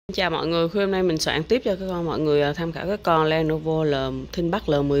Chào mọi người, hôm nay mình soạn tiếp cho các con mọi người tham khảo cái con Lenovo Thinkpad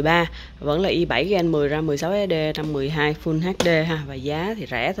L13, vẫn là i7 Gen 10 RAM 16 SD 512 Full HD ha, và giá thì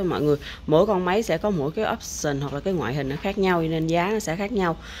rẻ thôi mọi người. Mỗi con máy sẽ có mỗi cái option hoặc là cái ngoại hình nó khác nhau nên giá nó sẽ khác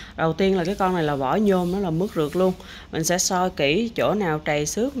nhau. Đầu tiên là cái con này là vỏ nhôm, nó là mướt rượt luôn. Mình sẽ soi kỹ chỗ nào trầy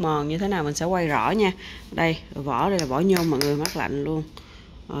xước mòn như thế nào mình sẽ quay rõ nha. Đây, vỏ đây là vỏ nhôm mọi người, mát lạnh luôn.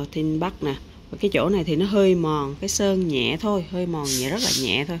 Thinkpad nè. Cái chỗ này thì nó hơi mòn, cái sơn nhẹ thôi, hơi mòn nhẹ, rất là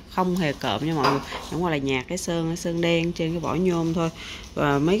nhẹ thôi, không hề cộm nha mọi người, chẳng qua là nhạt cái sơn đen trên cái vỏ nhôm thôi.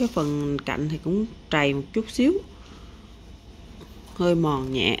 Và mấy cái phần cạnh thì cũng trầy một chút xíu, hơi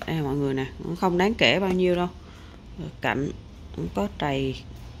mòn nhẹ đây mọi người nè, không đáng kể bao nhiêu đâu. Cạnh cũng có trầy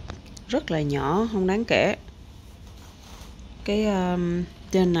rất là nhỏ, không đáng kể. Cái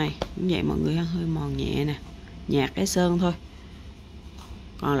trên này cũng vậy mọi người, hơi mòn nhẹ nè, nhạt cái sơn thôi,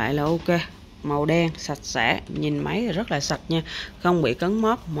 còn lại là ok. Màu đen sạch sẽ, nhìn máy thì rất là sạch nha, không bị cấn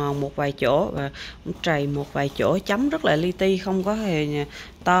móp, mòn một vài chỗ và trầy một vài chỗ, chấm rất là li ti, không có hề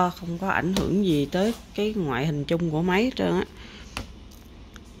to, không có ảnh hưởng gì tới cái ngoại hình chung của máy hết trơn á.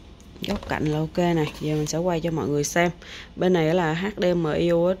 Góc cạnh là ok này. Giờ mình sẽ quay cho mọi người xem. Bên này là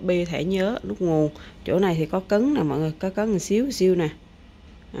HDMI, USB, thẻ nhớ, nút nguồn. Chỗ này thì có cấn nè mọi người, có cấn một xíu nè.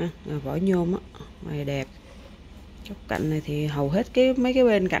 Vỏ nhôm á, này đẹp. Góc cạnh này thì hầu hết mấy cái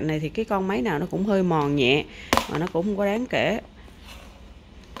bên cạnh này thì cái con máy nào nó cũng hơi mòn nhẹ mà nó cũng không có đáng kể.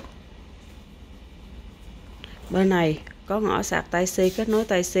 Bên này có ngõ sạc Type-C, kết nối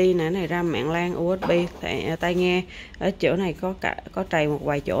Type-C nè, này RAM mạng LAN, USB, tai nghe. Ở chỗ này có trầy một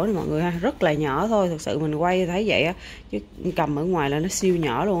vài chỗ này mọi người ha, rất là nhỏ thôi, thực sự mình quay thấy vậy á, chứ cầm ở ngoài là nó siêu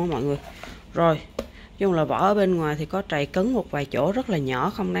nhỏ luôn á mọi người. Rồi chung là vỏ ở bên ngoài thì có trầy cấn một vài chỗ rất là nhỏ,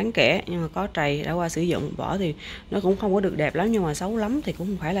 không đáng kể, nhưng mà có trầy đã qua sử dụng. Vỏ thì nó cũng không có được đẹp lắm, nhưng mà xấu lắm thì cũng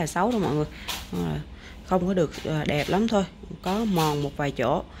không phải là xấu đâu mọi người, không có được đẹp lắm thôi, có mòn một vài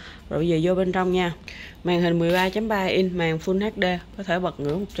chỗ. Rồi bây giờ vô bên trong nha. Màn hình 13.3 inch, màn Full HD, có thể bật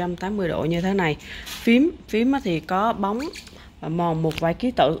ngửa 180 độ như thế này. Phím thì có bóng và mòn một vài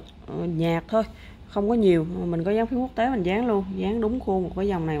ký tự, nhạt thôi, không có nhiều. Mình có dán phím quốc tế mình dán luôn, dán đúng khuôn một cái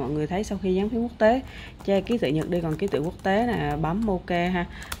dòng này mọi người thấy. Sau khi dán phím quốc tế, che ký tự Nhật đi, còn ký tự quốc tế nè, bấm ok ha.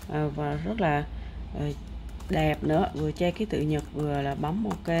 Và rất là đẹp nữa, vừa che ký tự Nhật vừa là bấm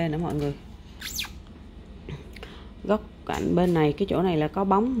ok nữa mọi người. Góc cạnh bên này, cái chỗ này là có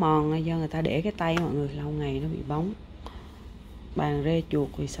bóng mòn do người ta để cái tay mọi người, lâu ngày nó bị bóng. Bàn rê chuột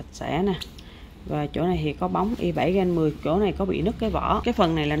thì sạch sẽ nè. Và chỗ này thì có bóng i7 Gen 10, chỗ này có bị nứt cái vỏ. Cái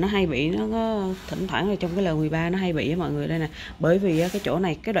phần này là nó hay bị, nó thỉnh thoảng là trong cái L13 nó hay bị mọi người đây nè. Bởi vì cái chỗ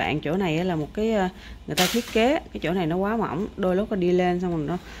này, cái đoạn chỗ này là một cái người ta thiết kế, cái chỗ này nó quá mỏng, đôi lúc nó đi lên xong rồi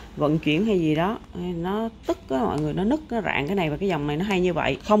nó vận chuyển hay gì đó, nó tức á mọi người, nó nứt, nó rạn cái này. Và cái dòng này nó hay như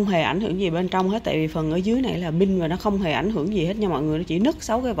vậy, không hề ảnh hưởng gì bên trong hết, tại vì phần ở dưới này là pin và nó không hề ảnh hưởng gì hết nha mọi người, nó chỉ nứt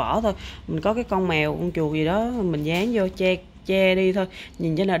xấu cái vỏ thôi. Mình có cái con mèo, con chuột gì đó mình dán vô che đi thôi,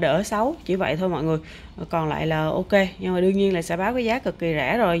 nhìn cho nó đỡ xấu, chỉ vậy thôi mọi người. Còn lại là ok, nhưng mà đương nhiên là sẽ báo cái giá cực kỳ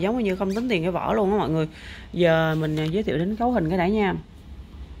rẻ rồi, giống như không tính tiền cái vỏ luôn á mọi người. Giờ mình giới thiệu đến cấu hình cái đã nha.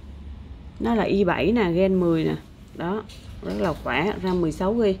 Nó là i7 nè, Gen 10 nè, đó, rất là khỏe, RAM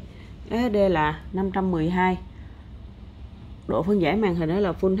 16GB, SSD là 512, độ phân giải màn hình đó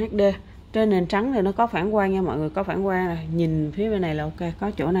là Full HD. Trên nền trắng thì nó có phản quang nha mọi người, có phản quang, là nhìn phía bên này là ok,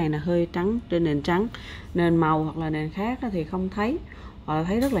 có chỗ này là hơi trắng trên nền trắng. Nền màu hoặc là nền khác thì không thấy, hoặc là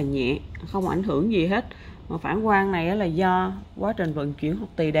thấy rất là nhẹ, không ảnh hưởng gì hết. Mà phản quang này là do quá trình vận chuyển hoặc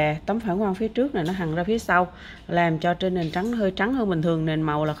tì đè, tấm phản quang phía trước này nó hằn ra phía sau, làm cho trên nền trắng nó hơi trắng hơn bình thường. Nền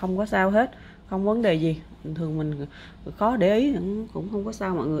màu là không có sao hết, không vấn đề gì, bình thường mình khó để ý cũng không có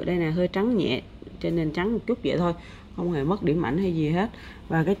sao mọi người. Đây nè, hơi trắng nhẹ trên nền trắng một chút vậy thôi, không hề mất điểm ảnh hay gì hết.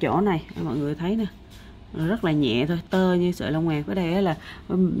 Và cái chỗ này mọi người thấy nè, rất là nhẹ thôi, tơ như sợi lông mèo. Cái đây là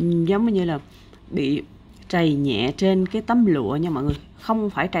giống như là bị trầy nhẹ trên cái tấm lụa nha mọi người, không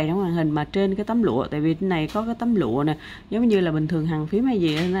phải trầy trong màn hình mà trên cái tấm lụa. Tại vì cái này có cái tấm lụa nè, giống như là bình thường hằn phím hay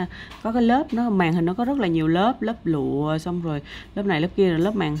gì nè, có cái lớp, nó màn hình nó có rất là nhiều lớp lụa, xong rồi lớp này lớp kia là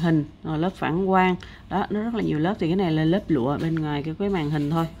lớp màn hình, rồi lớp phản quang đó, nó rất là nhiều lớp. Thì cái này là lớp lụa bên ngoài cái màn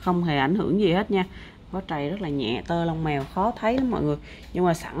hình thôi, không hề ảnh hưởng gì hết nha. Có trầy rất là nhẹ, tơ lông mèo khó thấy lắm mọi người, nhưng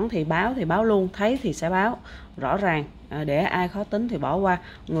mà sẵn thì báo luôn, thấy thì sẽ báo rõ ràng. Để ai khó tính thì bỏ qua,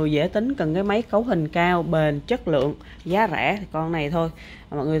 người dễ tính cần cái máy cấu hình cao, bền, chất lượng, giá rẻ thì con này thôi.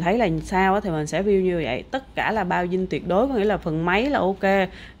 Mọi người thấy là sao thì mình sẽ view như vậy. Tất cả là bao dinh tuyệt đối, có nghĩa là phần máy là ok,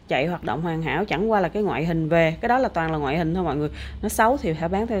 chạy hoạt động hoàn hảo, chẳng qua là cái ngoại hình về, cái đó là toàn là ngoại hình thôi mọi người. Nó xấu thì phải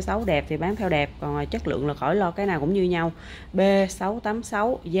bán theo xấu, đẹp thì bán theo đẹp, còn chất lượng là khỏi lo, cái nào cũng như nhau.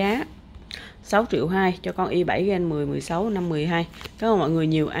 B686, giá 6 triệu 2 cho con i7 Gen 10, 16, 5, 12. Cảm ơn mọi người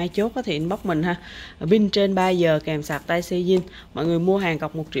nhiều. Ai chốt thì inbox mình ha. Pin trên 3 giờ kèm sạc tai C zin. Mọi người mua hàng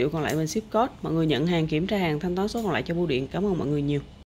cọc 1 triệu, còn lại mình ship code. Mọi người nhận hàng, kiểm tra hàng, thanh toán số còn lại cho bưu điện. Cảm ơn mọi người nhiều.